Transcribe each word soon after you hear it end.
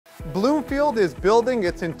Bloomfield is building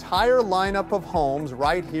its entire lineup of homes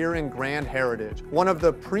right here in Grand Heritage, one of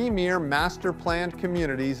the premier master planned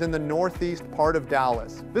communities in the northeast part of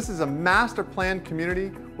Dallas. This is a master planned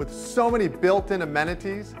community with so many built-in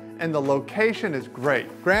amenities, and the location is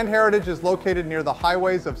great. Grand Heritage is located near the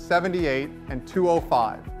highways of 78 and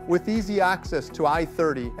 205. With easy access to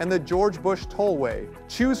I-30 and the George Bush Tollway,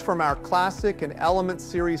 choose from our Classic and Element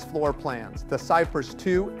Series floor plans. The Cypress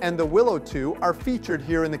 2 and the Willow 2 are featured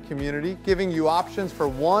here in the community, giving you options for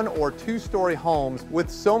 1- or 2-story homes with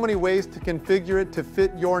so many ways to configure it to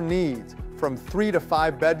fit your needs. From 3 to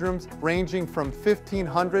 5 bedrooms, ranging from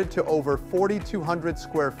 1,500 to over 4,200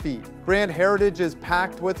 square feet. Grand Heritage is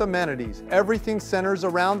packed with amenities. Everything centers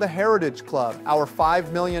around the Heritage Club, our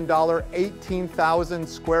 $5 million, 18,000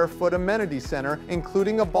 square foot amenity center,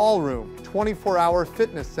 including a ballroom, 24-hour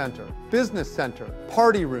fitness center, business center,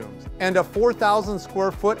 party rooms, and a 4,000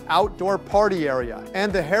 square foot outdoor party area.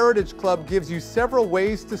 And the Heritage Club gives you several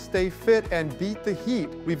ways to stay fit and beat the heat.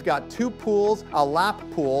 We've got 2 pools, a lap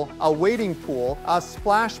pool, a wading pool, a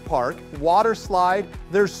splash park, water slide.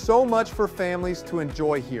 There's so much for families to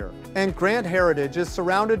enjoy here. And Grand Heritage is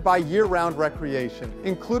surrounded by year-round recreation,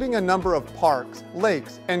 including a number of parks,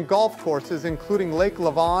 lakes, and golf courses, including Lake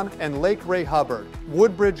Lavon and Lake Ray Hubbard,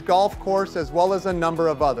 Woodbridge Golf Course, as well as a number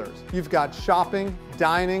of others. You've got shopping,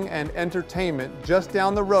 dining, and entertainment just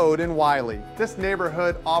down the road in Wiley. This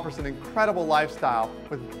neighborhood offers an incredible lifestyle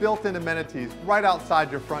with built-in amenities right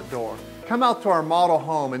outside your front door. Come out to our model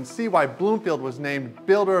home and see why Bloomfield was named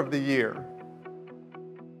Builder of the Year.